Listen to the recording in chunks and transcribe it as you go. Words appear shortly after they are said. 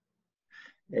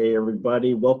Hey,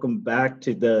 everybody. Welcome back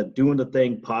to the Doing the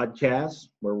Thing podcast,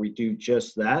 where we do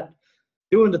just that.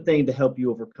 Doing the thing to help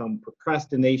you overcome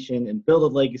procrastination and build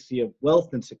a legacy of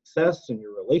wealth and success in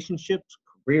your relationships,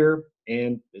 career,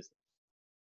 and business.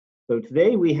 So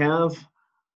today we have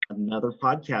another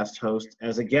podcast host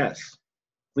as a guest.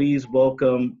 Please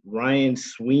welcome Ryan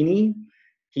Sweeney.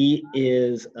 He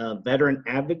is a veteran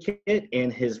advocate,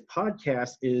 and his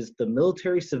podcast is the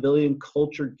Military Civilian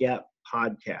Culture Gap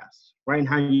Podcast. Ryan,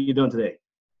 how are you doing today?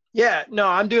 Yeah, no,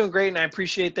 I'm doing great, and I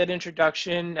appreciate that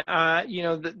introduction.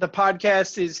 The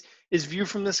podcast is View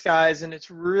from the Skies, and it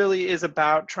really is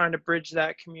about trying to bridge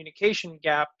that communication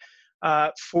gap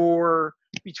for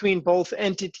between both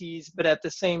entities, but at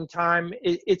the same time,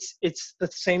 it's the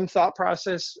same thought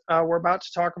process we're about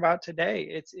to talk about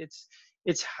today.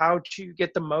 It's how to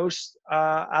get the most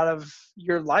out of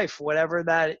your life, whatever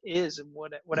that is, and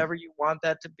whatever you want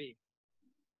that to be.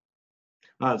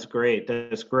 Oh, that's great.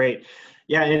 That's great.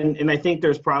 Yeah, and I think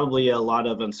there's probably a lot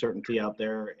of uncertainty out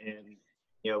there, and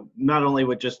not only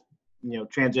with just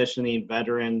transitioning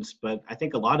veterans, but I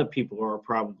think a lot of people are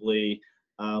probably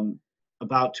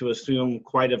about to assume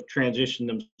quite a transition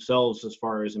themselves as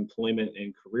far as employment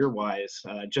and career-wise.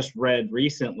 Just read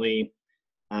recently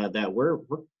that we're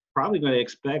probably going to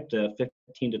expect a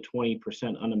 15 to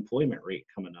 20% unemployment rate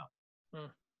coming up.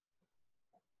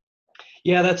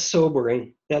 Yeah, that's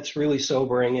sobering. That's really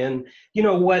sobering. And you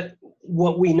know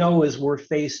what we know is we're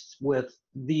faced with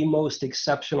the most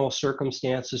exceptional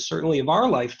circumstances, certainly of our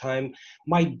lifetime.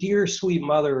 My dear sweet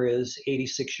mother is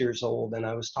 86 years old, and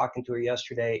I was talking to her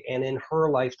yesterday, and in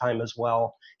her lifetime as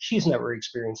well, she's never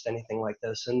experienced anything like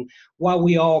this. And while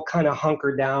we all kind of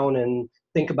hunker down and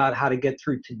think about how to get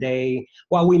through today,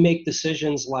 while we make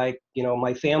decisions like,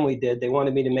 my family did, they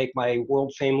wanted me to make my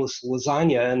world famous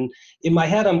lasagna. And in my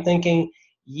head, I'm thinking,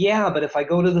 yeah, but if I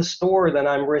go to the store, then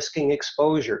I'm risking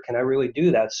exposure. Can I really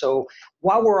do that? So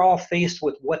while we're all faced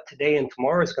with what today and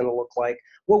tomorrow is going to look like,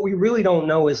 what we really don't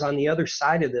know is on the other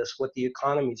side of this, what the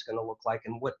economy is going to look like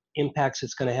and what impacts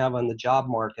it's going to have on the job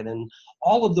market. And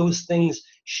all of those things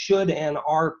should and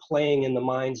are playing in the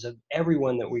minds of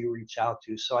everyone that we reach out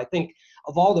to. So I think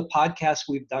of all the podcasts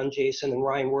we've done, Jason and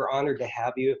Ryan, we're honored to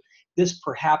have you. This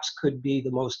perhaps could be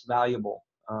the most valuable.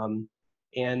 And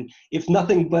if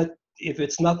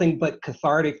it's nothing but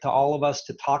cathartic to all of us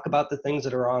to talk about the things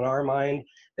that are on our mind,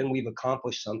 then we've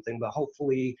accomplished something. But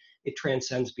hopefully it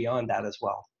transcends beyond that as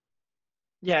well.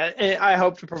 Yeah, I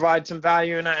hope to provide some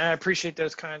value, and I appreciate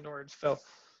those kind words, Phil.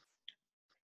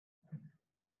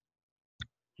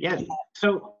 Yeah.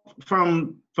 So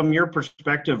from your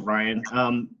perspective, Ryan,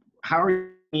 how are you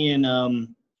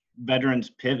seeing veterans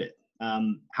pivot?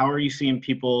 How are you seeing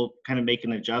people kind of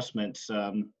making adjustments?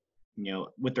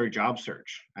 With their job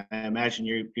search. I imagine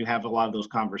you have a lot of those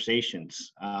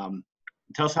conversations.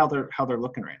 Tell us how they're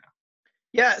looking right now.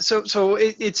 Yeah, so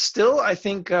it's still, I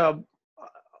think, a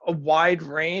wide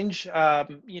range.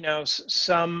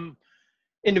 Some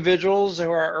individuals who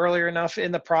are earlier enough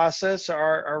in the process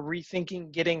are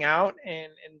rethinking getting out and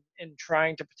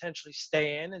trying to potentially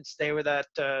stay in and stay with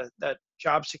that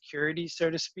job security,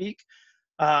 so to speak.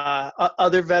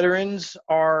 Other veterans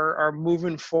are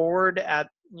moving forward at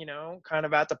kind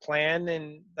of at the plan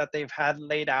and that they've had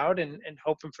laid out and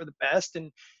hoping for the best,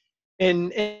 and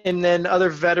then other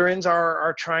veterans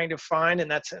are trying to find,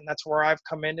 and that's where I've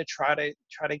come in to try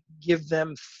to give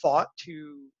them thought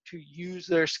to use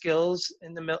their skills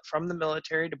from the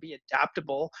military to be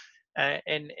adaptable,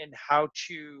 and how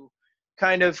to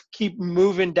kind of keep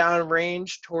moving down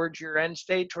range towards your end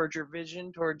state, towards your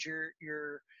vision, towards your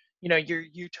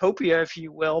utopia, if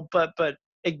you will, but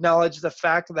acknowledge the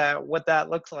fact that what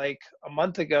that looked like a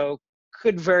month ago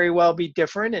could very well be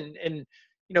different. And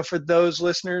for those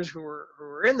listeners who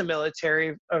are in the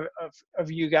military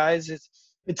of you guys,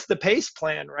 it's the PACE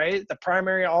plan, right? The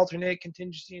primary, alternate,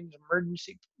 contingency, and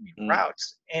emergency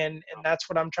routes. And that's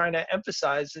what I'm trying to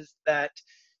emphasize, is that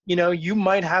you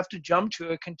might have to jump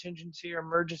to a contingency or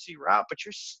emergency route, but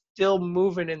you're still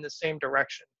moving in the same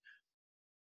direction.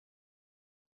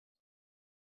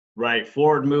 Right.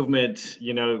 Forward movement,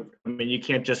 you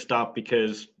can't just stop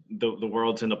because the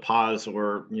world's in a pause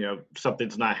or,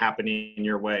 something's not happening in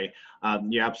your way.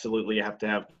 You absolutely have to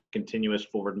have continuous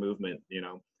forward movement,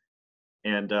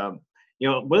 And,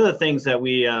 one of the things that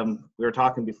we were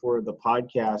talking before the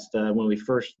podcast when we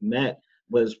first met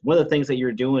was one of the things that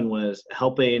you're doing was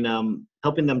helping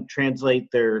them translate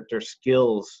their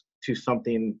skills to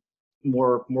something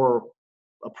more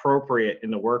appropriate in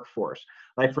the workforce.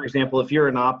 Like, for example, if you're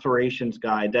an operations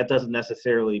guy, that doesn't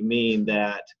necessarily mean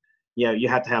that you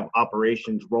have to have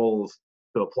operations roles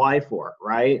to apply for,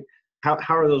 right? How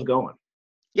are those going?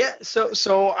 Yeah,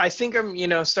 so I think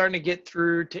I'm, starting to get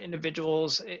through to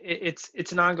individuals.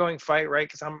 It's an ongoing fight, right?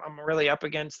 Because I'm really up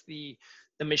against the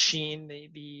machine,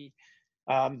 the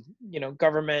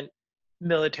government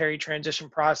military transition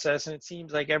process, and it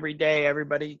seems like every day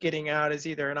everybody getting out is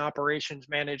either an operations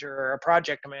manager or a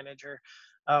project manager.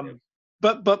 Yep. Um,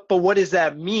 but what does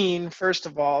that mean? First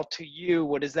of all, to you,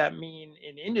 what does that mean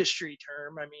in industry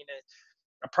term? I mean,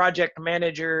 a project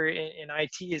manager in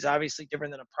IT is obviously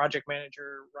different than a project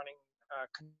manager running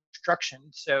construction.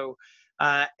 So,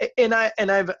 I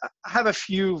have a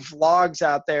few vlogs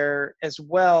out there as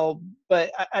well,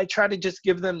 but I try to just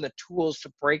give them the tools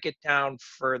to break it down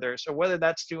further. So whether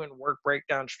that's doing work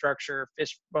breakdown structure,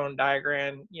 fishbone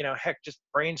diagram, heck, just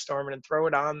brainstorming and throw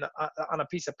it on a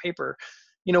piece of paper.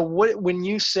 When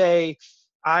you say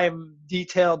I'm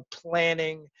detailed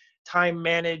planning, time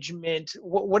management,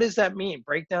 what does that mean?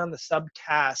 Break down the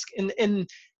subtask, and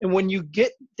when you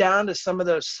get down to some of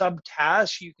those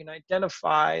subtasks, you can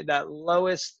identify that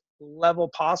lowest level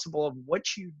possible of what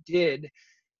you did,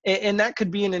 and that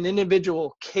could be in an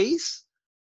individual case,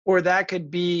 or that could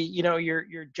be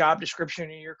your job description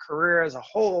and your career as a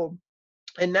whole.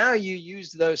 And now you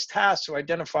use those tasks to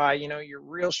identify your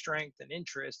real strength and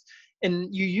interest,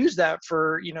 and you use that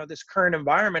for this current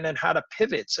environment and how to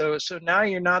pivot. So now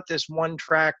you're not this one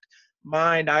track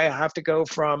mind. I have to go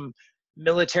from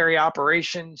military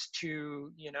operations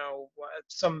to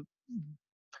some,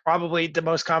 probably the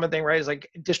most common thing, right, is like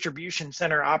distribution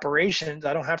center operations.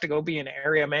 I don't have to go be an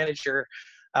area manager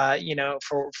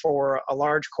for a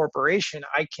large corporation.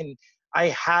 I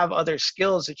have other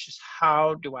skills. It's just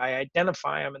how do I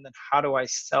identify them, and then how do I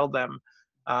sell them,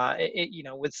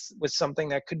 with something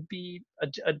that could be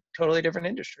a totally different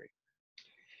industry.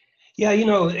 Yeah,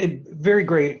 very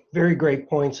great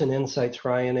points and insights,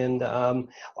 Ryan. And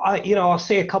I'll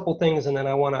say a couple things, and then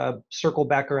I want to circle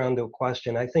back around to a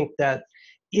question. I think that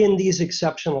in these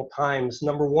exceptional times,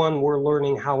 number one, we're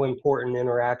learning how important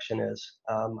interaction is.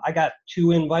 I got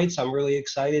 2 invites. I'm really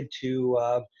excited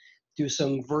to do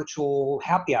some virtual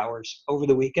happy hours over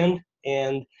the weekend,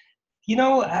 and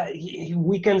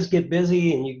weekends get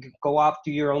busy and you go off,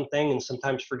 do your own thing, and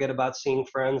sometimes forget about seeing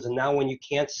friends. And now when you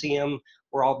can't see them,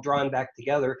 we're all drawn back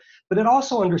together. But it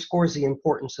also underscores the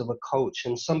importance of a coach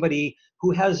and somebody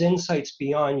who has insights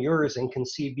beyond yours and can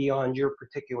see beyond your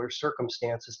particular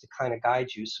circumstances to kind of guide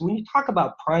you. So when you talk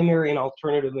about primary and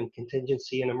alternative and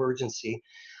contingency and emergency,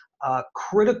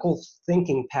 critical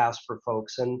thinking paths for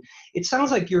folks. And it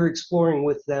sounds like you're exploring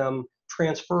with them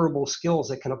transferable skills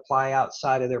that can apply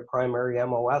outside of their primary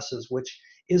MOSs, which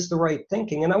is the right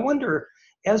thinking. And I wonder,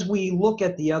 as we look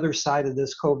at the other side of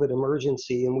this COVID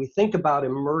emergency and we think about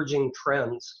emerging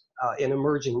trends and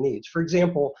emerging needs. For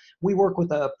example, we work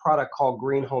with a product called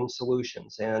Green Home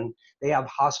Solutions, and they have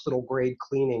hospital grade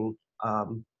cleaning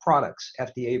products,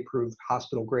 FDA approved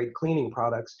hospital grade cleaning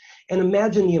products. And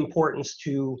imagine the importance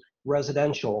to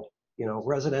residential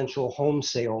home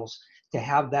sales to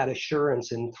have that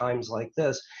assurance in times like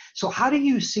this. So how do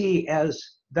you see, as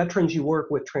veterans you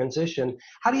work with transition,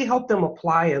 how do you help them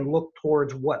apply and look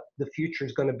towards what the future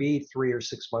is going to be 3 or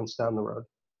 6 months down the road?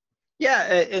 Yeah,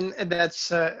 and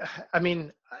that's I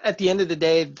mean, at the end of the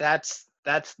day, that's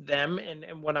them.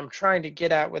 And what I'm trying to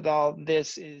get at with all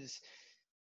this is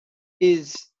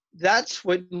that's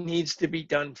what needs to be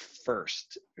done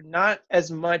first, not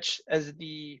as much as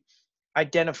the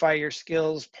identify your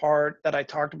skills part that I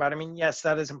talked about. I mean, yes,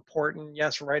 that is important.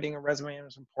 Yes, writing a resume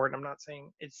is important. I'm not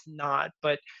saying it's not,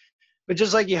 but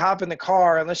just like you hop in the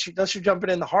car, unless you're jumping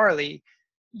in the Harley,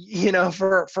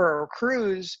 for a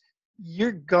cruise,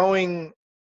 you're going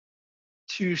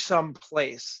to some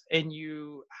place, and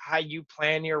how you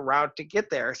plan your route to get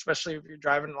there, especially if you're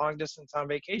driving long distance on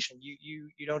vacation. You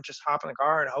don't just hop in the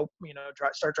car and hope,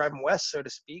 start driving west, so to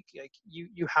speak. Like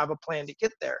you have a plan to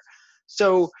get there.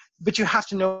 So, but you have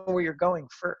to know where you're going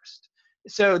first.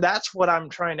 So that's what I'm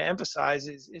trying to emphasize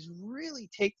is really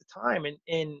take the time,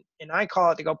 and I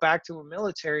call it, to go back to a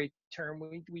military term,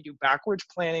 we do backwards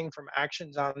planning from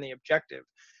actions on the objective,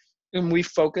 and we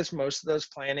focus most of those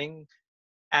planning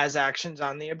as actions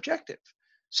on the objective.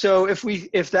 So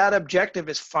if that objective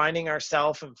is finding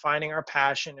ourself and finding our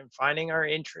passion and finding our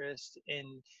interest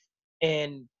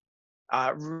and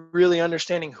really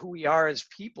understanding who we are as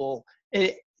people,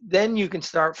 then you can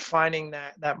start finding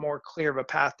that more clear of a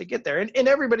path to get there. And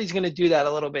everybody's going to do that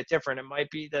a little bit different. It might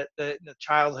be the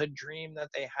childhood dream that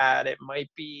they had. It might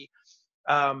be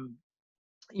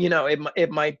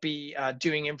it might be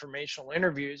doing informational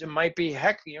interviews. It might be,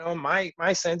 heck,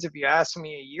 my sense, if you asked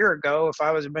me a year ago if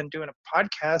I was been doing a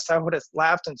podcast, I would have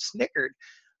laughed and snickered.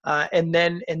 And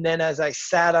then as I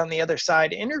sat on the other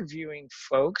side interviewing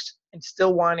folks and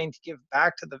still wanting to give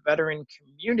back to the veteran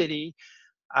community,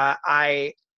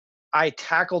 I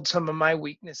tackled some of my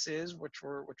weaknesses, which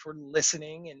were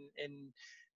listening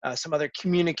and some other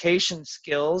communication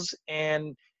skills.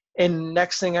 And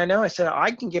next thing I know, I said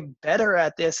I can get better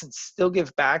at this and still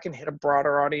give back and hit a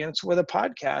broader audience with a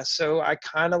podcast. So I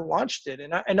kind of launched it,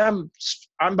 and I'm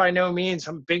by no means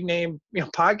some big name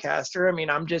podcaster. I mean,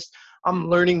 I'm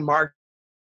learning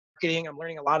marketing. I'm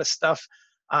learning a lot of stuff,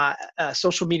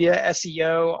 social media,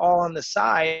 SEO, all on the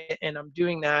side, and I'm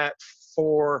doing that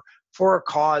for a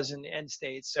cause and end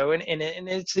state. So, and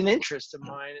it's an interest of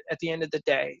mine at the end of the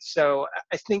day. So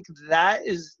I think that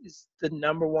is the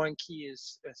number one key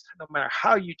is no matter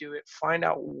how you do it, find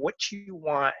out what you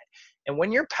want. And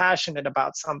when you're passionate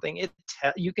about something,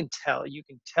 you can tell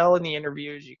in the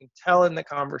interviews, you can tell in the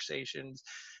conversations,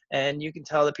 and you can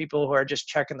tell the people who are just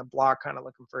checking the block, kind of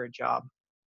looking for a job.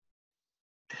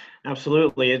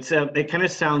 Absolutely. It kind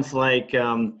of sounds like,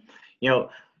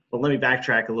 well, let me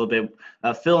backtrack a little bit.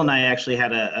 Phil and I actually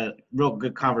had a real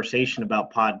good conversation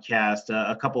about podcast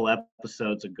a couple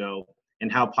episodes ago,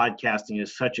 and how podcasting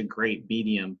is such a great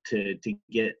medium to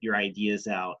get your ideas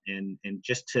out and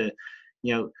just to,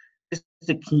 just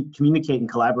to communicate and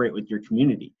collaborate with your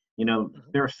community.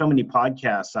 There are so many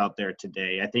podcasts out there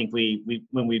today. I think we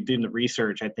when we did the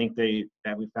research, I think we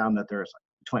found that there's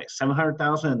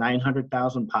 700,000 and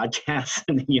 900,000 podcasts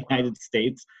in the United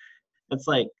States. That's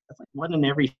like one in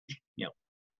every,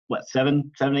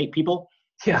 seven, 8 people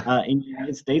in the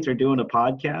United States are doing a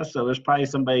podcast. So there's probably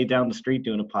somebody down the street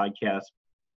doing a podcast,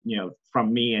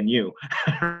 from me and you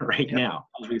right now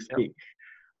as we speak.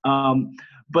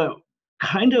 But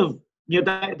kind of,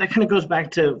 that kind of goes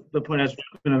back to the point I was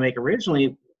going to make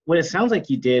originally. What it sounds like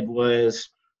you did was,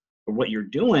 or what you're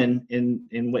doing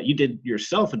and what you did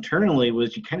yourself internally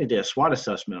was you kind of did a SWOT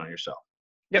assessment on yourself.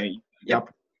 Yep.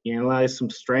 You analyze some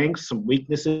strengths, some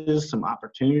weaknesses, some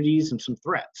opportunities, and some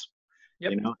threats.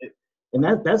 Yep.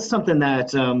 And that's something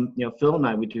that Phil and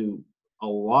I, we do a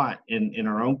lot in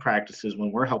our own practices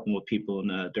when we're helping with people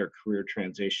in their career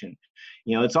transition.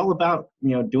 It's all about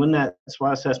doing that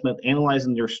SWOT assessment,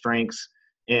 analyzing your strengths,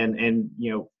 and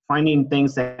finding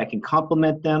things that can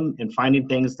complement them, and finding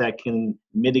things that can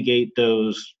mitigate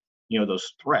those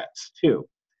threats too.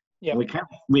 Yeah,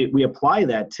 we apply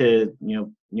that to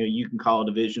you can call it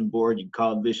a vision board, you can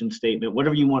call it a vision statement,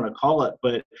 whatever you want to call it.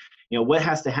 But what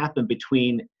has to happen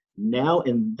between now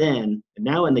and then,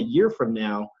 now and a year from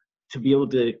now, to be able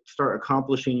to start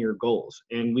accomplishing your goals.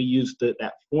 And we use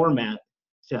that format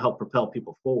to help propel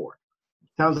people forward.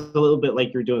 Sounds a little bit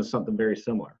like you're doing something very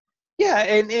similar. Yeah,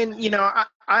 and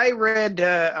I read.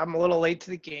 I'm a little late to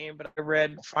the game, but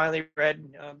I finally read.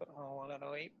 I don't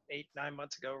know, 9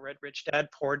 months ago. Read Rich Dad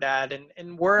Poor Dad,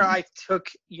 and where I took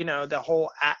the whole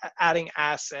adding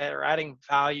asset or adding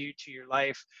value to your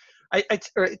life. I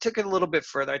took it a little bit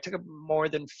further. I took it more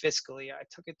than fiscally. I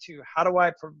took it to how do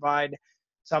I provide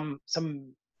some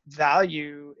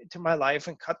value to my life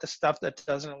and cut the stuff that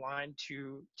doesn't align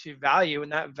to value,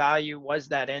 and that value was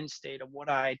that end state of what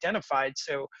I identified.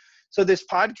 So this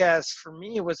podcast for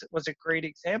me was a great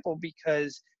example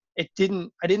because I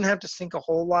didn't have to sink a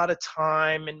whole lot of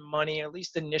time and money, at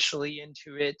least initially,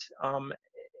 into it.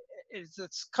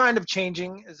 It's kind of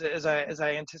changing as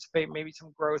I anticipate maybe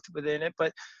some growth within it,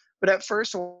 but at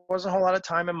first it wasn't a whole lot of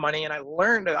time and money, and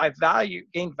I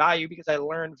gained value because I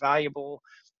learned valuable,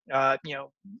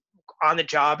 on the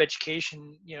job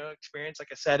education, experience, like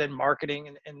I said, in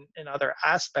marketing and other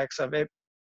aspects of it.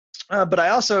 But I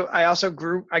also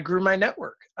grew my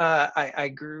network.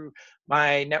 I grew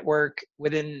my network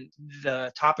within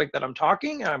the topic that I'm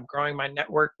talking. I'm growing my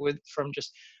network from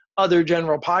just other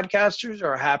general podcasters who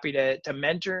are happy to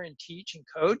mentor and teach and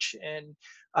coach. And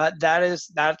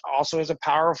that also is a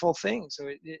powerful thing. So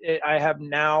I have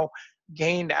now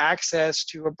gained access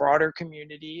to a broader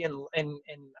community and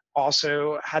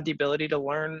also had the ability to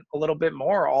learn a little bit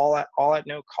more all at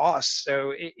no cost.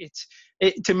 So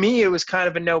to me, it was kind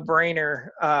of a no-brainer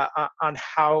on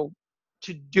how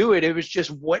to do it. It was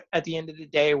just what, at the end of the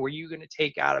day, were you going to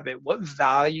take out of it? What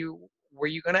value were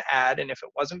you going to add? And if it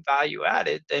wasn't value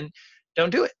added, then don't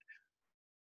do it.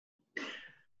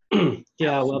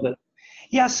 Yeah, I love it.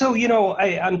 Yeah, so,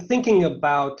 I'm thinking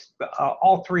about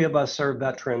all three of us are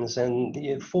veterans,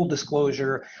 and full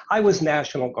disclosure, I was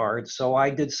National Guard, so I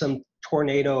did some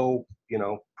tornado,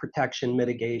 protection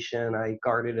mitigation. I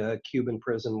guarded a Cuban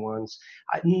prison once.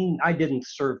 I didn't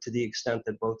serve to the extent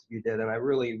that both of you did, and I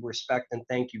really respect and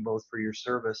thank you both for your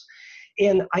service.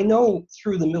 And I know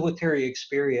through the military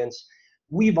experience,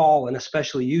 we've all, and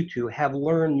especially you two, have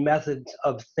learned methods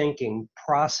of thinking,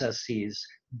 processes,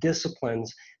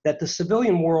 disciplines that the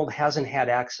civilian world hasn't had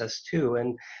access to.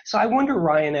 And so I wonder,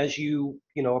 Ryan, as you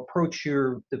know, approach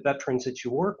the veterans that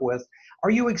you work with, are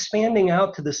you expanding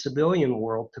out to the civilian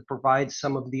world to provide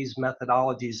some of these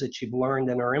methodologies that you've learned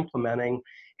and are implementing?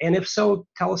 And if so,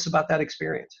 tell us about that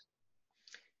experience.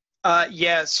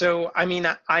 Yeah, so I mean,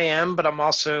 I am, but I'm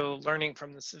also learning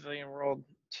from the civilian world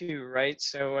too, right?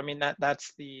 So I mean,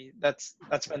 that's been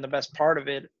the best part of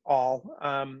it all.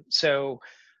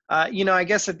 You know, I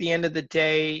guess at the end of the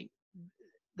day,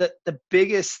 the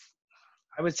biggest,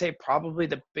 I would say probably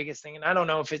the biggest thing, and I don't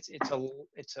know if it's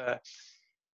a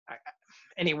I-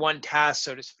 any one task,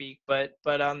 so to speak, but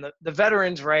on the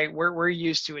veterans, right, we're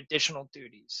used to additional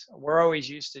duties. We're always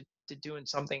used to doing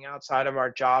something outside of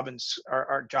our job and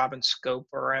our job and scope,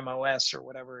 or MOS, or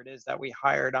whatever it is that we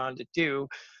hired on to do.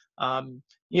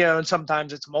 You know, and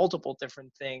sometimes it's multiple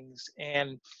different things,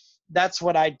 and that's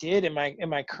what I did in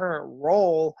my current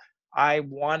role. I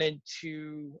wanted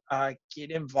to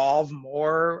get involved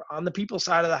more on the people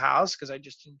side of the house because I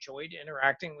just enjoyed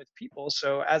interacting with people.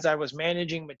 So as I was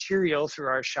managing material through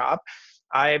our shop,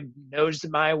 I nosed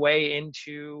my way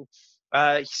into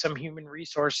some human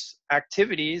resource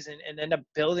activities, and ended up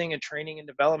building a training and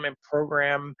development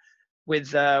program with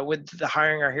the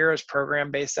Hiring Our Heroes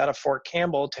program based out of Fort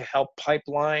Campbell to help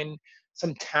pipeline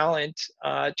some talent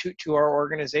to our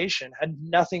organization. Had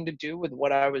nothing to do with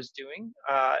what I was doing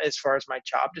as far as my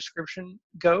job description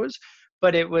goes,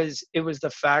 but it was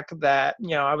the fact that,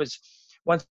 you know, I was,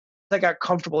 once I got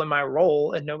comfortable in my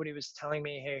role and nobody was telling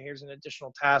me, hey, here's an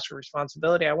additional task or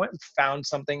responsibility, I went and found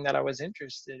something that I was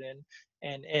interested in,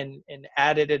 and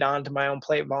added it onto my own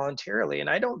plate voluntarily. And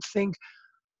I don't think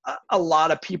a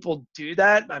lot of people do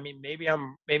that. I mean, maybe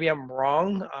I'm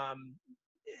wrong.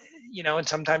 You know, and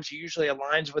sometimes it usually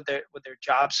aligns with their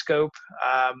job scope,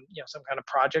 you know, some kind of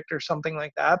project or something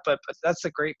like that. But that's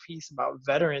the great piece about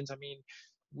veterans. I mean,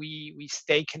 we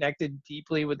stay connected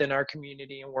deeply within our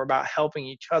community, and we're about helping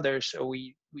each other. So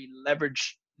we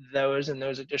leverage those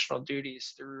additional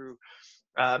duties through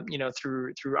you know,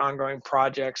 through ongoing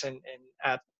projects, and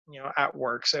at, you know, at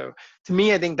work. So to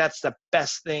me, I think that's the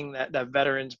best thing that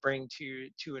veterans bring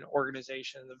to an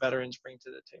organization, the veterans bring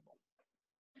to the table.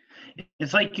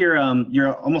 It's like you're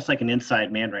almost like an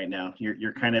inside man right now.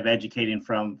 You're kind of educating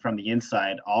from the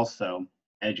inside, also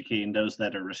educating those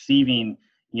that are receiving,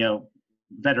 you know,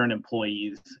 veteran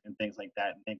employees and things like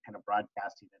that, and then kind of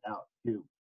broadcasting it out too.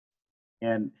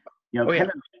 And you know, Oh yeah.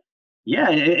 kind of, yeah,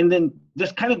 and then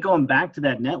just kind of going back to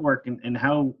that network, and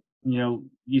how, you know,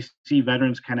 you see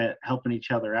veterans kind of helping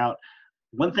each other out.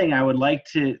 One thing I would like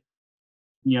to,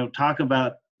 you know, talk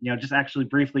about, you know, just actually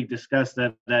briefly discuss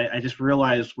that I just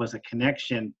realized was a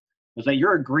connection, was that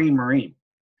you're a Green Marine.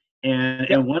 Yep.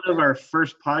 And one of our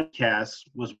first podcasts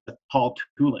was with Paul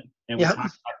Tulin, and we Yep.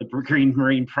 talked about the Green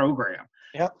Marine program.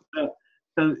 Yep.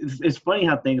 So it's funny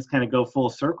how things kind of go full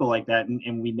circle like that,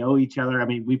 and we know each other. I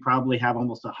mean, we probably have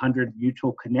almost 100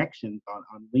 mutual connections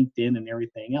on LinkedIn and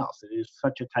everything else. It is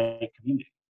such a tight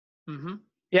community. Hmm.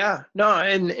 Yeah. No.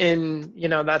 And you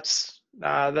know, that's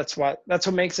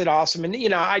what makes it awesome. And you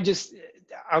know,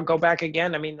 I'll go back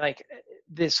again. I mean, like,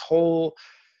 this whole,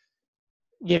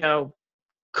 you know,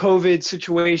 COVID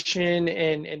situation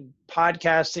and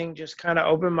podcasting just kind of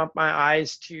opened up my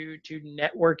eyes to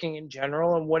networking in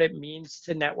general and what it means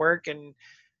to network. And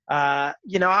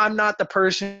you know, I'm not the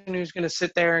person who's going to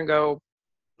sit there and go,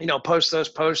 you know, post those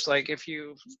posts like, if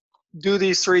you do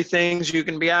these 3 things, you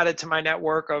can be added to my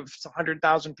network of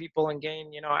 100,000 people and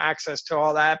gain, you know, access to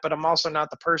all that. But I'm also not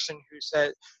the person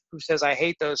who says I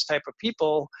hate those type of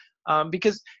people,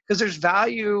 because there's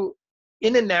value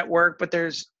in a network, but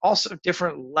there's also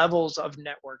different levels of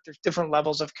network. There's different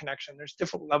levels of connection. There's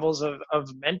different levels of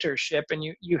mentorship, and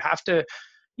you have to,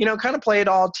 you know, kind of play it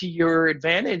all to your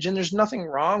advantage. And there's nothing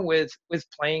wrong with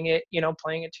playing it, you know,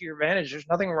 playing it to your advantage. There's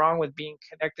nothing wrong with being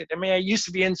connected. I mean, I used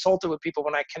to be insulted with people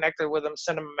when I connected with them,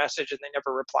 sent them a message, and they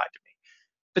never replied to me.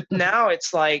 But now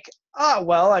it's like, oh,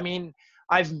 well, I mean,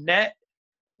 I've met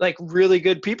like really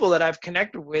good people that I've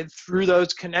connected with through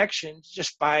those connections,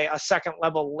 just by a second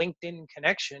level LinkedIn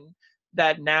connection,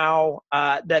 that now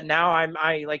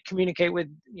I like communicate with,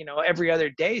 you know, every other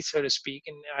day, so to speak.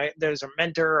 And there's a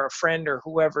mentor or a friend or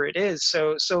whoever it is.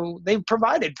 So they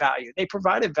provided value. They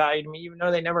provided value to me, even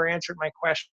though they never answered my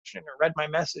question or read my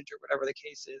message or whatever the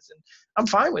case is. And I'm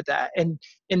fine with that. And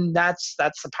that's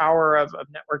the power of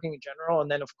networking in general.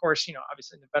 And then of course, you know,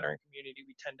 obviously in the veteran community,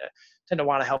 we tend to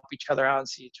want to help each other out and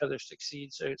see each other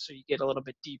succeed. So you get a little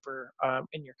bit deeper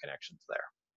in your connections there.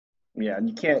 Yeah, and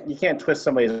you can't twist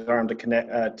somebody's arm to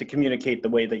connect to communicate the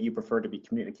way that you prefer to be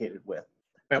communicated with.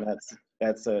 Yep. And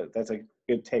that's a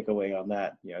good takeaway on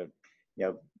that.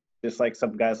 Just like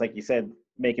some guys, like you said,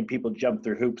 making people jump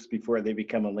through hoops before they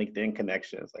become a LinkedIn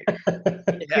connection. It's like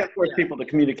you Yeah, can't force people to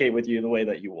communicate with you in the way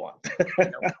that you want.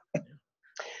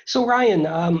 So Ryan,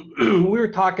 we were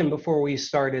talking before we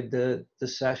started the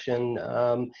session,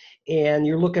 and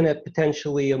you're looking at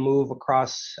potentially a move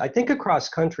across, I think across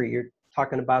country. You're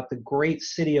talking about the great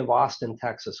city of Austin,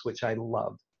 Texas, which I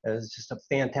love. It's just a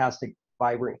fantastic,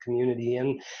 vibrant community.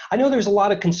 And I know there's a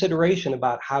lot of consideration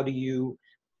about how do you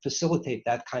facilitate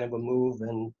that kind of a move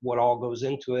and what all goes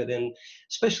into it. And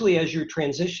especially as you're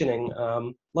transitioning,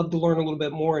 love to learn a little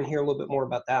bit more and hear a little bit more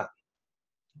about that.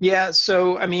 Yeah.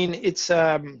 So I mean, it's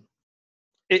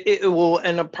it will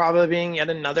end up probably being yet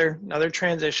another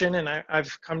transition, and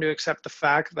I've come to accept the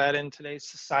fact that in today's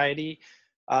society,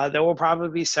 there will probably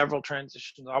be several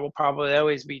transitions. I will probably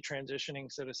always be transitioning,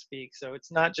 so to speak. So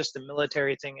it's not just a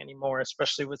military thing anymore,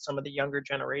 especially with some of the younger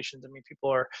generations. I mean, people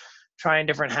are trying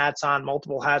different hats on,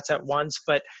 multiple hats at once.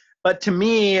 But to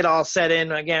me, it all set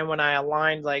in again when I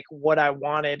aligned like what I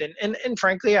wanted. And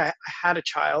frankly, I had a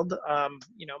child. My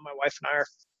wife and I are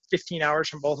 15 hours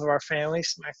from both of our families,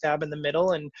 smack dab in the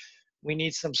middle, and we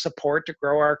need some support to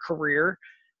grow our career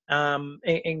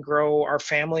and grow our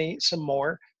family some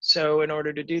more. So in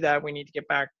order to do that, we need to get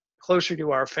back closer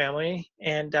to our family.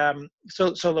 And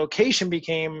so location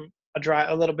became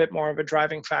a little bit more of a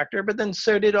driving factor, but then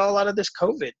so did a lot of this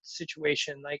COVID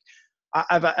situation. Like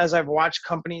as I've watched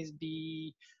companies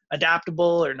be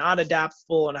adaptable or not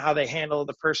adaptable and how they handle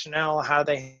the personnel, how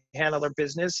they handle their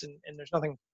business, and there's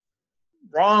nothing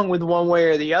wrong with one way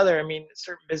or the other. I mean,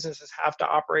 certain businesses have to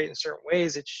operate in certain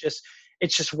ways. It's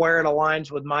just where it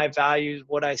aligns with my values,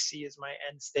 what I see as my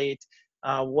end state,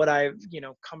 what I've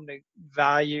come to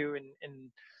value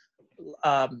and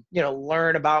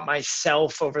learn about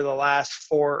myself over the last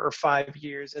 4 or 5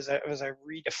 years as I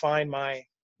redefine my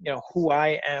who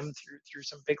I am through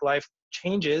some big life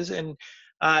changes. And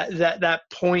that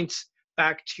points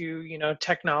back to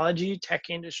technology, tech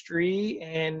industry,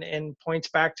 and points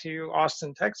back to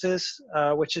Austin, Texas,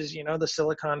 which is the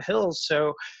Silicon Hills.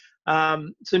 So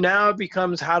now it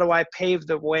becomes, how do I pave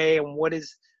the way, and what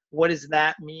does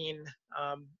that mean?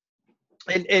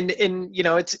 And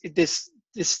it's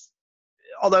this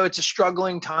although it's a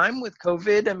struggling time with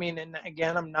COVID. I mean, and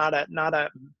again, I'm not a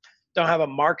don't have a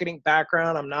marketing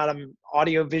background. I'm not an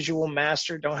audio visual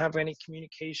master. Don't have any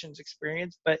communications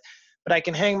experience, but I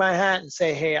can hang my hat and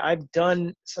say, hey, I've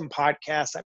done some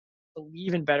podcasts. I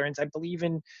believe in veterans. I believe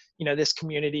in, this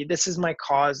community. This is my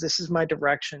cause. This is my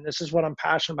direction. This is what I'm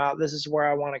passionate about. This is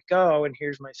where I want to go. And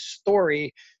here's my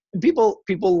story. And people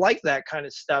like that kind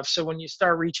of stuff. So when you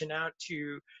start reaching out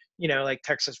to, like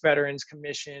Texas Veterans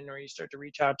Commission, or you start to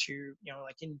reach out to,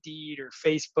 like Indeed or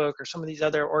Facebook or some of these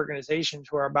other organizations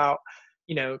who are about,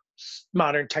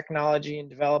 modern technology and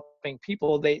developing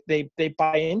people, they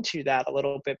buy into that a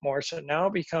little bit more. So now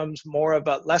it becomes more of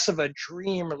less of a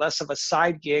dream or less of a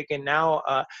side gig. And now,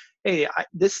 hey,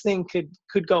 this thing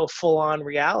could go full on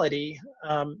reality,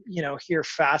 here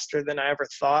faster than I ever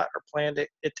thought or planned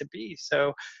it to be.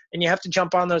 So, and you have to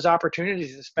jump on those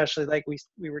opportunities, especially like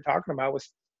we were talking about with,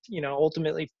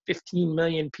 ultimately 15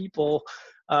 million people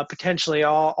potentially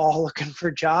all looking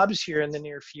for jobs here in the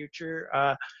near future.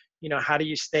 How do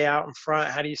you stay out in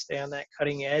front? How do you stay on that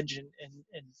cutting edge and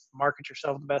market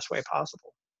yourself the best way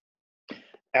possible?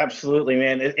 Absolutely,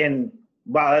 man. And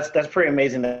wow, that's pretty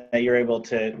amazing that you're able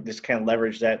to just kind of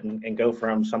leverage that and go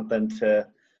from something that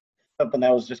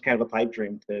was just kind of a pipe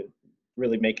dream to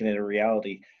really making it a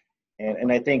reality.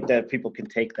 And I think that people can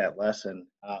take that lesson,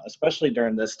 especially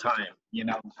during this time.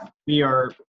 There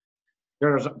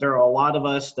are a lot of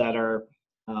us that are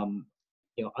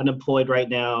unemployed right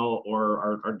now,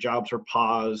 or our jobs are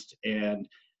paused, and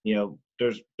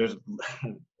there's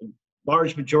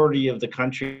large majority of the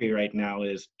country right now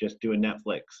is just doing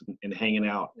Netflix and hanging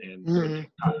out and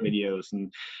TikTok videos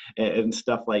and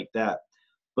stuff like that.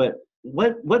 But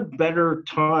what better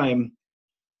time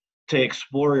to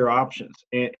explore your options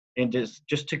and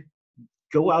just to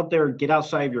go out there, get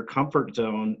outside of your comfort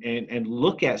zone and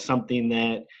look at something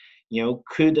that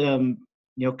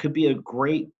could be a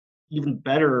great, even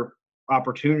better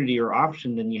opportunity or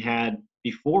option than you had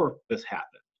before this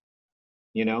happened.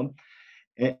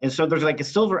 And so there's like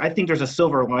I think there's a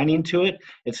silver lining to it.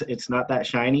 It's not that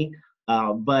shiny,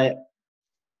 but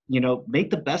make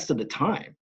the best of the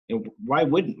time. And why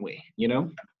wouldn't we?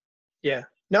 Yeah,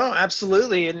 no,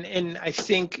 absolutely. And I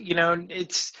think,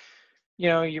 it's,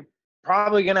 you're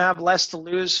probably going to have less to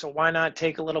lose, so why not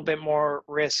take a little bit more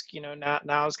risk?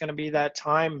 Now is going to be that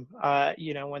time,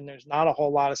 when there's not a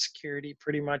whole lot of security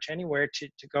pretty much anywhere,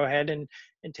 to go ahead and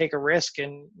take a risk.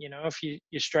 And if you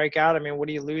strike out, I mean, what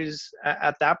do you lose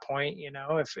at that point?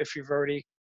 If you've already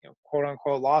quote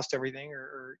unquote lost everything,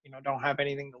 or don't have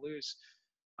anything to lose.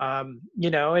 And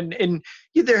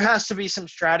there has to be some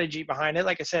strategy behind it.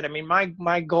 Like I said, I mean,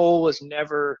 my goal was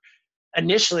never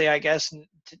initially, I guess,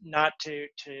 not to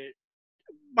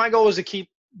my goal was to keep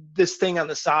this thing on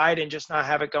the side and just not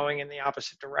have it going in the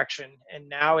opposite direction. And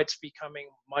now it's becoming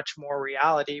much more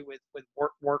reality with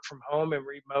work from home and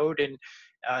remote, and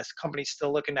companies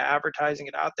still looking to advertising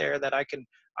it out there, that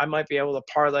I might be able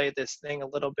to parlay this thing a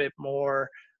little bit more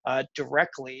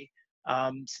directly,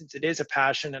 since it is a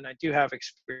passion and I do have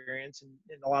experience. And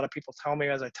a lot of people tell me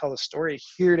as I tell the story,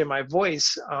 hear it in my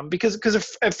voice, because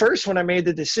at first when I made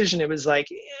the decision, it was like,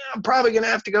 I'm probably going to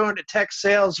have to go into tech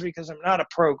sales because I'm not a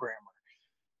programmer.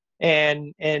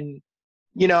 And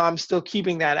I'm still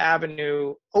keeping that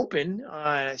avenue open.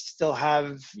 I still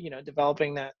have,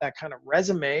 developing that kind of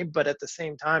resume, but at the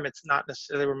same time, it's not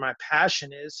necessarily where my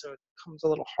passion is. So it comes a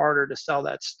little harder to sell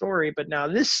that story. But now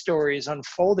this story is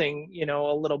unfolding,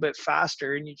 a little bit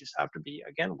faster, and you just have to be,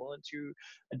 again, willing to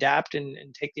adapt and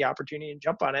take the opportunity and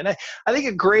jump on it. And I think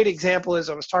a great example is,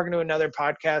 I was talking to another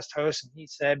podcast host, and he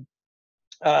said,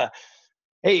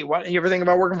 hey, you ever think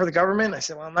about working for the government? I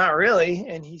said, well, not really.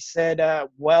 And he said,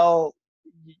 well,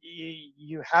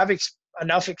 you have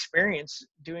enough experience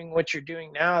doing what you're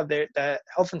doing now. The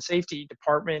health and safety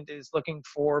department is looking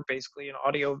for basically an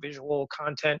audio visual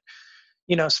content,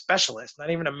 specialist,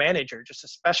 not even a manager, just a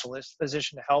specialist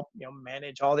position to help,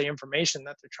 manage all the information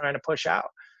that they're trying to push out.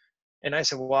 And I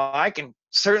said, well, I can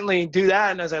certainly do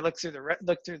that. And as I look through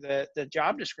the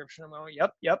job description, I'm going,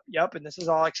 yep. And this is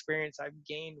all experience I've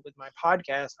gained with my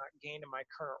podcast, not gained in my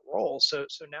current role. So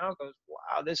now it goes,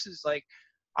 wow, this is like,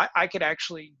 I could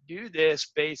actually do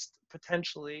this based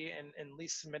potentially, and at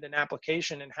least submit an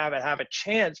application and have a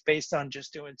chance based on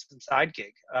just doing some side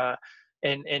gig.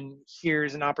 And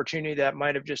here's an opportunity that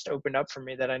might have just opened up for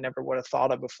me that I never would have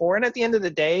thought of before. And at the end of the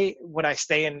day, would I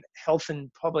stay in health and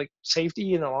public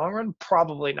safety in the long run?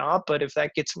 Probably not. But if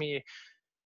that gets me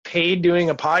paid doing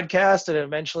a podcast and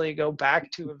eventually go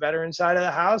back to a veteran side of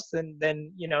the house, then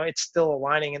it's still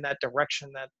aligning in that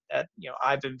direction that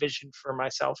I've envisioned for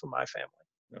myself and my family.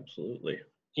 Absolutely.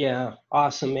 Yeah,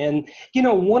 awesome. And,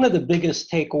 one of the biggest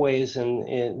takeaways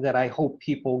and that I hope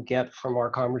people get from our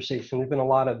conversation, there's been a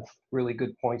lot of really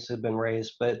good points that have been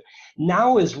raised, but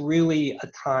now is really a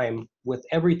time, with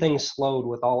everything slowed,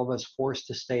 with all of us forced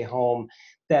to stay home,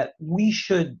 that we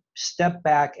should step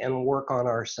back and work on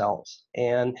ourselves.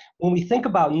 And when we think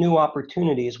about new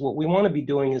opportunities, what we want to be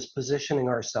doing is positioning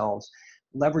ourselves,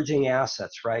 leveraging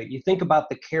assets, right? You think about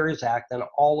the CARES Act and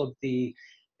all of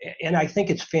and I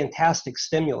think it's fantastic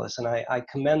stimulus, and I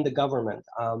commend the government.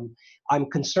 I'm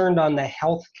concerned on the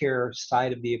healthcare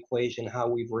side of the equation, how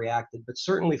we've reacted, but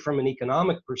certainly from an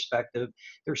economic perspective,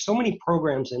 there's so many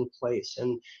programs in place,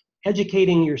 and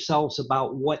educating yourselves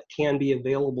about what can be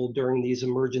available during these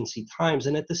emergency times.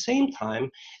 And at the same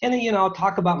time, and I'll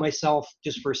talk about myself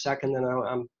just for a second, and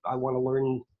I want to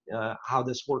learn how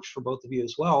this works for both of you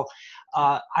as well.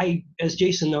 As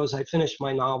Jason knows, I finished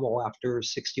my novel after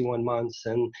 61 months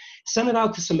and sent it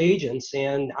out to some agents,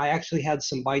 and I actually had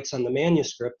some bites on the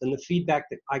manuscript, and the feedback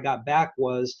that I got back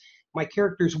was my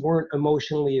characters weren't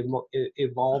emotionally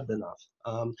evolved enough.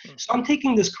 So I'm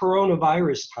taking this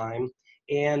coronavirus time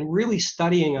and really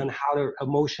studying on how to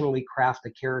emotionally craft a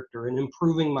character and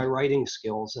improving my writing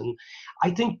skills. And I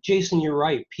think, Jason, you're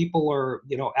right. People are,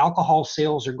 alcohol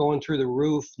sales are going through the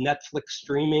roof. Netflix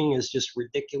streaming is just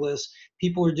ridiculous.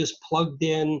 People are just plugged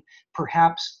in,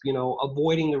 perhaps,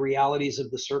 avoiding the realities of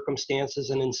the circumstances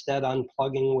and instead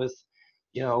unplugging with,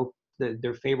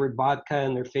 their favorite vodka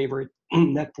and their favorite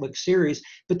Netflix series.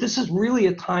 But this is really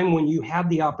a time when you have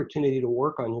the opportunity to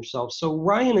work on yourself. So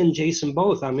Ryan and Jason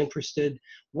both, I'm interested,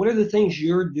 what are the things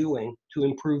you're doing to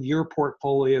improve your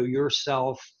portfolio,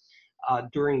 yourself,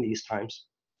 during these times?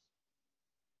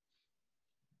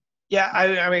 Yeah,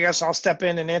 I guess I'll step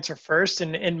in and answer first.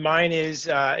 And mine is,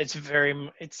 it's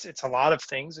a lot of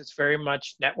things. It's very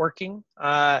much networking.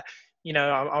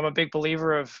 I'm a big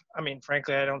believer of,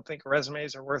 frankly, I don't think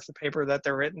resumes are worth the paper that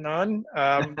they're written on.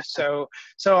 So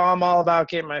I'm all about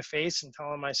getting my face and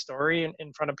telling my story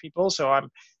in front of people. So I'm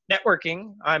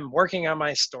networking. I'm working on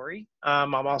my story.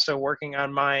 I'm also working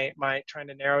on my trying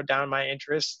to narrow down my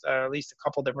interests, at least a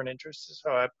couple different interests.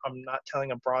 So I'm not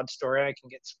telling a broad story. I can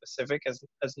get specific as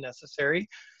necessary.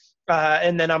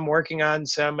 And then I'm working on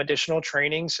some additional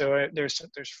training. So there's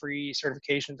free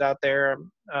certifications out there.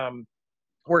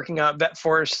 Working on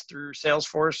VetForce through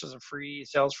Salesforce as a free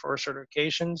Salesforce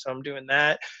certification. So I'm doing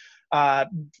that.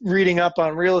 Reading up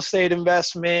on real estate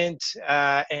investment,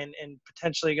 and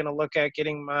potentially going to look at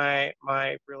getting my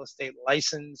real estate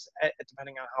license,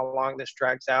 depending on how long this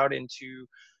drags out into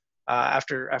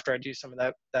after I do some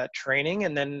of that training.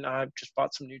 And then I've just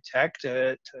bought some new tech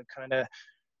to kind of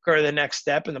go to the next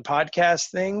step in the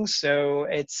podcast thing. So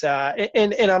it's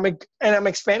and I'm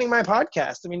expanding my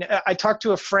podcast. I mean, I talked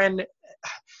to a friend,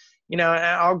 and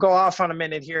I'll go off on a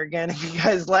minute here again if you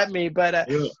guys let me, but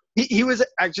he was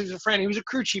actually a friend. He was a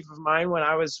crew chief of mine when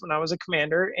I was a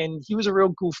commander, and he was a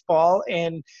real goofball,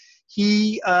 and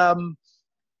he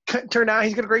turned out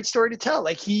he's got a great story to tell.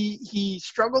 Like he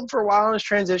struggled for a while in his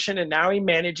transition, and now he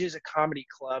manages a comedy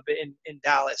club in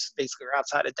Dallas, basically, or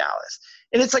outside of Dallas.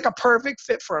 And it's like a perfect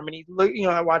fit for him. And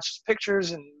I watch his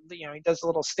pictures, and he does a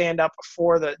little stand up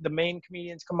before the main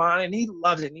comedians come on, and he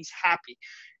loves it, and he's happy.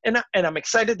 And I'm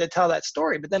excited to tell that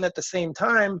story. But then at the same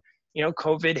time,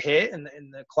 COVID hit, and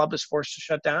the club was forced to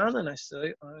shut down. And I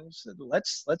said,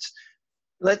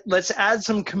 let's add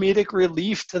some comedic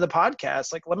relief to the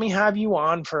podcast. Like, let me have you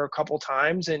on for a couple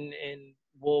times, and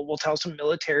we'll tell some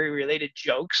military related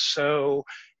jokes, so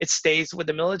it stays with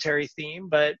the military theme,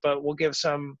 but we'll give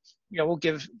some we'll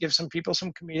give some people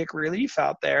some comedic relief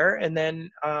out there. And then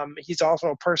he's also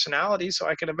a personality, so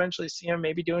I could eventually see him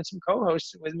maybe doing some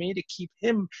co-hosting with me to keep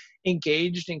him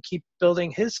engaged and keep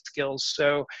building his skills.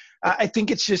 So I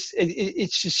think it's just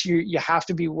you have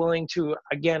to be willing to,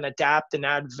 again, adapt and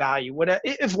add value.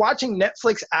 If watching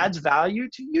Netflix adds value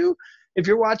to you, if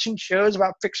you're watching shows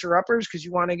about fixer-uppers because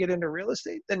you want to get into real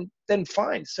estate, then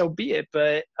fine, so be it.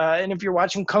 But and if you're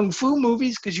watching kung fu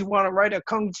movies because you want to write a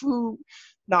kung fu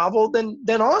novel,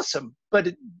 then awesome.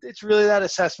 But it's really that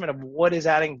assessment of what is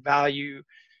adding value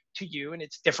to you, and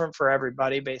it's different for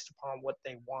everybody based upon what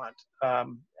they want,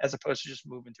 as opposed to just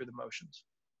moving through the motions.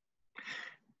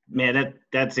 Man,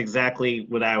 that's exactly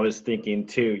what I was thinking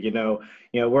too.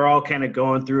 We're all kind of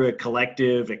going through a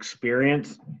collective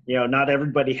experience. Not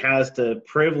everybody has the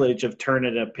privilege of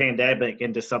turning a pandemic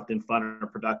into something fun or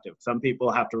productive. Some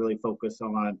people have to really focus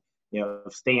on,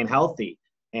 staying healthy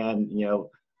and,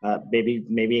 maybe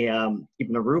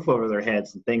keeping a roof over their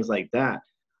heads and things like that.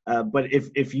 But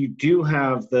if you do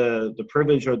have the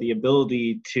privilege or the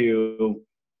ability to,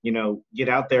 get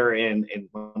out there and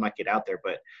well, not get out there,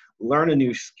 but learn a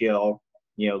new skill,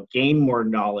 gain more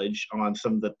knowledge on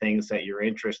some of the things that you're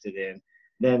interested in,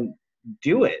 then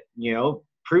do it.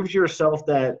 Prove to yourself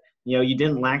that, you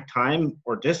didn't lack time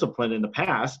or discipline in the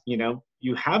past.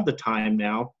 You have the time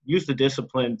now. Use the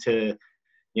discipline to,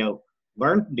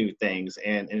 learn new things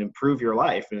and improve your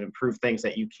life and improve things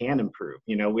that you can improve.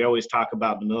 We always talk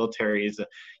about the military as,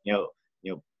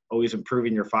 always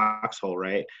improving your foxhole,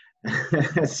 right?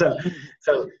 So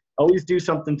always do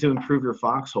something to improve your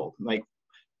foxhole. Like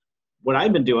what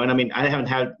I've been doing, I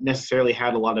haven't necessarily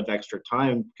had a lot of extra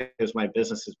time because my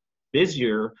business is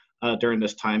busier during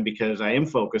this time because I am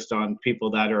focused on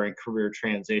people that are in career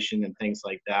transition and things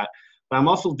like that. But I'm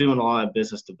also doing a lot of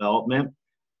business development.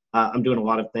 I'm doing a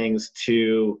lot of things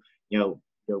to,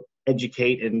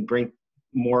 educate and bring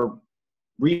more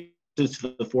resources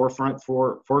to the forefront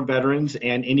for veterans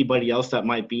and anybody else that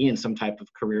might be in some type of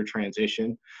career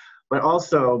transition. But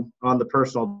also on the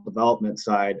personal development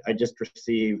side, I just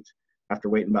received, after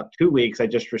waiting about 2 weeks, I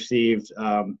just received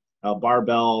a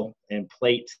barbell and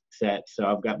plate set. So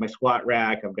I've got my squat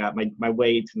rack, I've got my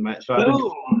weights, and I've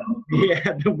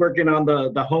been working on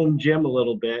the home gym a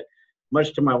little bit,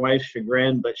 much to my wife's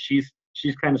chagrin, but she's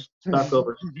kind of stuck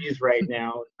overseas right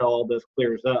now until all this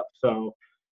clears up. So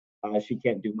she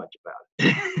can't do much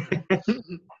about it.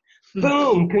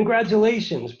 Boom!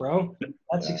 Congratulations, bro.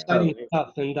 That's exciting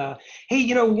stuff. And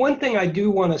hey, one thing I do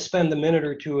want to spend a minute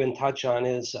or two and touch on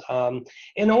is,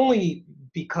 and only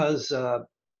because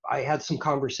I had some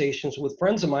conversations with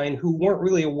friends of mine who weren't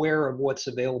really aware of what's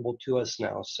available to us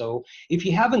now. So if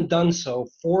you haven't done so,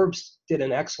 Forbes did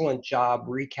an excellent job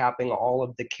recapping all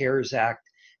of the CARES Act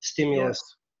stimulus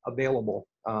available.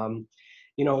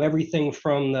 Everything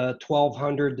from the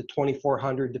 $1,200 to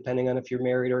 $2,400, depending on if you're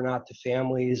married or not, to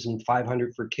families, and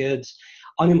 $500 for kids.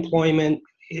 Unemployment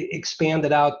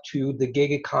expanded out to the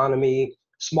gig economy,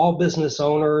 small business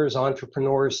owners,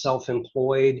 entrepreneurs,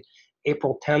 self-employed.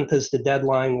 April 10th is the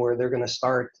deadline where they're going to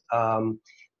start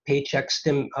paycheck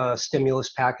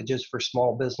stimulus packages for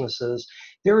small businesses.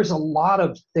 There is a lot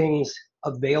of things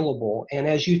available. And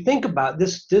as you think about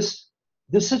this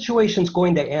this situation's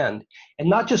going to end. And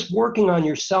not just working on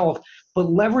yourself, but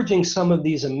leveraging some of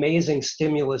these amazing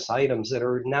stimulus items that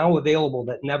are now available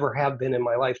that never have been in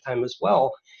my lifetime as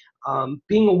well.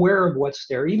 Being aware of what's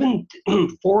there. Even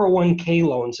 401k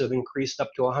loans have increased up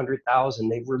to 100,000.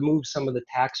 They've removed some of the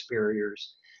tax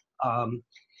barriers.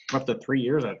 Up to 3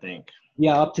 years, I think.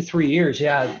 Yeah, up to 3 years.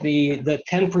 Yeah, the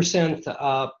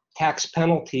 10% tax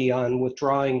penalty on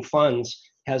withdrawing funds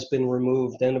has been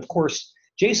removed. And of course,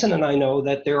 Jason and I know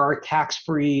that there are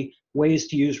tax-free ways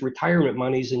to use retirement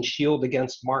monies and shield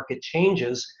against market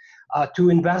changes to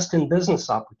invest in business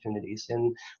opportunities.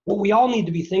 And what we all need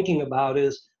to be thinking about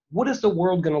is, what is the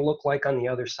world going to look like on the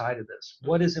other side of this?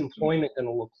 What is employment going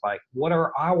to look like? What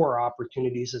are our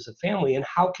opportunities as a family? And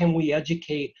how can we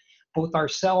educate both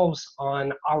ourselves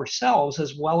on ourselves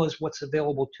as well as what's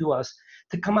available to us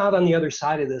to come out on the other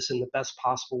side of this in the best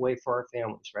possible way for our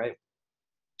families, right?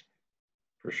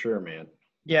 For sure, man.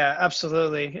 Yeah,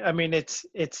 absolutely. I mean,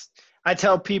 I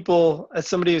tell people, as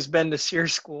somebody who's been to SEER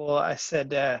school, I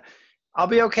said, I'll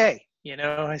be okay. You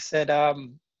know, I said,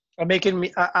 I'm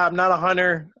not a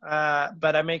hunter,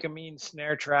 but I make a mean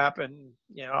snare trap, and,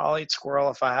 you know, I'll eat squirrel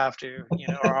if I have to, you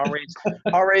know, or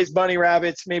I'll raise bunny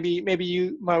rabbits.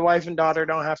 Maybe my wife and daughter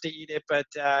don't have to eat it, but,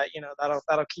 you know,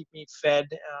 that'll keep me fed.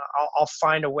 I'll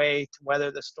find a way to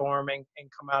weather the storm and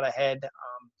come out ahead.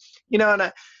 You know,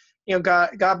 and you know,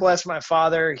 God bless my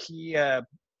father.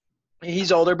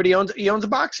 He's older, but he owns a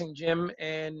boxing gym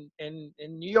in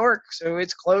New York, so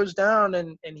it's closed down,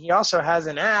 and he also has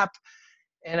an app.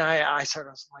 And I sort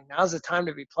of was like, now's the time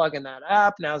to be plugging that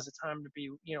app. Now's the time to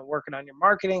be, you know, working on your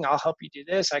marketing. I'll help you do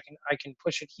this. I can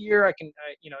push it here.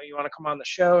 You know, you want to come on the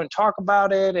show and talk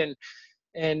about it, and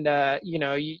you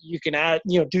know, you can add,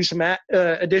 you know, do some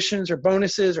additions or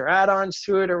bonuses or add-ons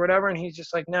to it or whatever. And he's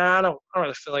just like, nah, I don't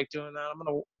really feel like doing that. I'm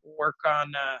gonna work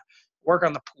on the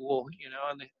pool, you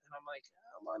know. And I'm like,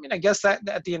 well, I mean, I guess that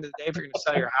at the end of the day, if you're gonna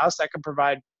sell your house, that could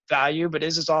provide value, but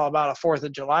this is all about a 4th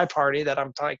of July party that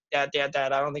I'm like, Dad, I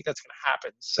don't think that's gonna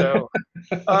happen. So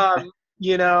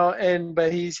you know,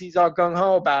 but he's all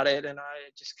gung-ho about it, and I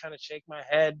just kind of shake my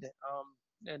head,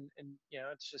 and you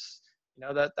know, it's just, you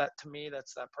know, that to me,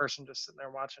 that's that person just sitting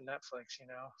there watching Netflix, you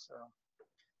know. So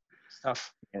it's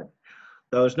tough. Yeah.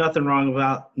 There's nothing wrong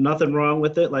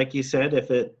with it. Like you said, if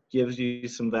it gives you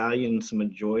some value and some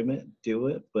enjoyment, do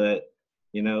it. But,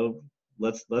 you know,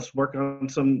 let's work on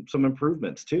some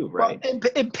improvements too, right? Well,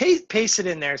 and pace it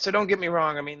in there. So don't get me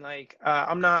wrong. I mean, like,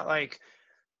 I'm not like,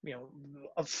 you know,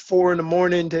 4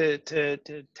 a.m. to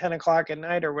 10 o'clock at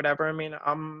night or whatever. I mean,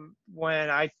 when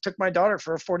I took my daughter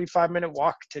for a 45-minute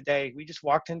walk today, we just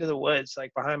walked into the woods,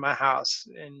 like behind my house,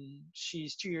 and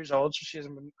she's 2 years old, so she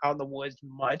hasn't been out in the woods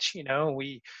much, you know.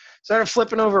 We started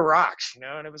flipping over rocks, you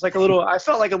know, and it was like I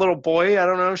felt like a little boy. I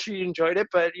don't know if she enjoyed it,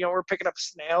 but, you know, we're picking up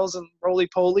snails and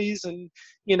roly-polies, and,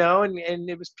 you know, and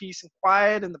it was peace and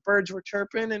quiet, and the birds were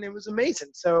chirping, and it was amazing.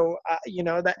 So, you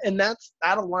know, that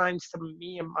aligns to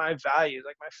me and my values.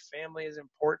 Like, my family is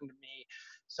important to me,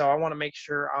 so I want to make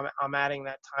sure I'm adding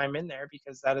that time in there,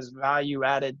 because that is value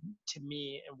added to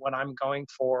me and what I'm going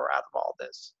for out of all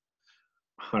this.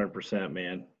 100%,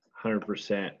 man.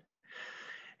 100%.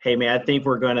 Hey, man, I think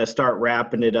we're going to start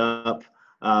wrapping it up.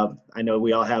 I know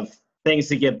we all have things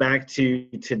to get back to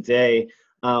today,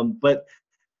 but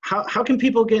how can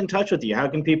people get in touch with you? How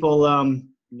can people,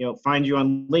 you know, find you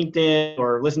on LinkedIn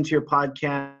or listen to your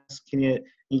podcast? Can you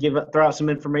throw out some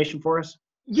information for us?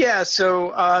 Yeah, so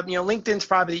you know, LinkedIn's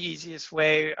probably the easiest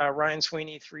way. Ryan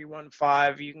Sweeney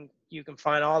 315. You can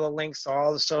find all the links to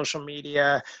all the social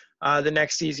media. The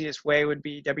next easiest way would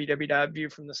be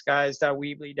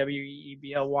www.viewfromtheskies.weebly,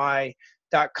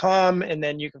 weebly.com, and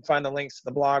then you can find the links to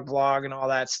the blog, and all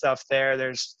that stuff there.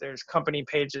 There's company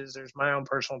pages, there's my own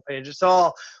personal page. It's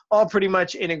all pretty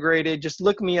much integrated. Just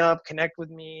look me up, connect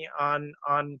with me on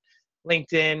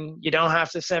LinkedIn. You don't have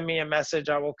to send me a message.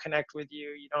 I will connect with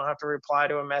you. You don't have to reply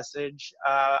to a message.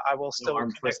 I will still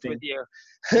connect with you.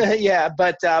 Yeah,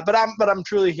 but I'm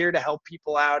truly here to help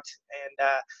people out, and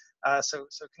so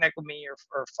connect with me or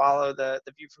follow the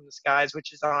View from the Skies,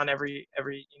 which is on every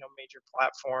you know, major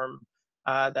platform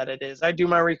that it is. I do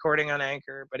my recording on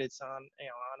Anchor, but it's on, you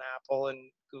know, on Apple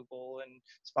and Google and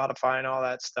Spotify and all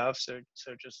that stuff. So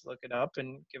just look it up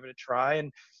and give it a try.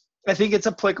 And I think it's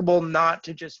applicable not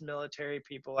to just military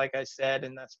people, like I said,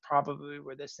 and that's probably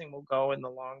where this thing will go in the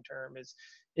long term, is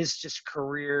just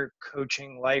career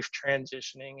coaching, life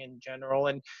transitioning in general,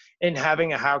 and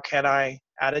having a how can I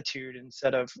attitude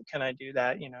instead of can I do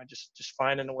that, you know, just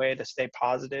finding a way to stay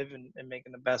positive and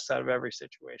making the best out of every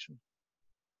situation.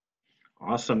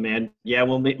 Awesome, man. Yeah,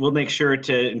 we'll make sure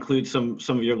to include some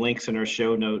of your links in our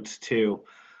show notes too.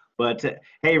 But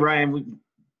hey, Ryan,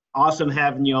 awesome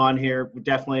having you on here. We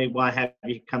definitely want to have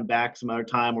you come back some other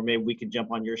time, or maybe we could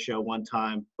jump on your show one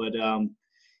time. But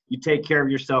you take care of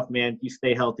yourself, man. You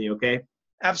stay healthy, okay?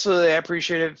 Absolutely. I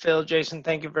appreciate it, Phil. Jason,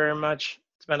 thank you very much.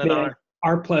 It's been an Man,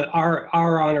 honor. our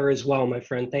honor as well, my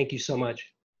friend. Thank you so much.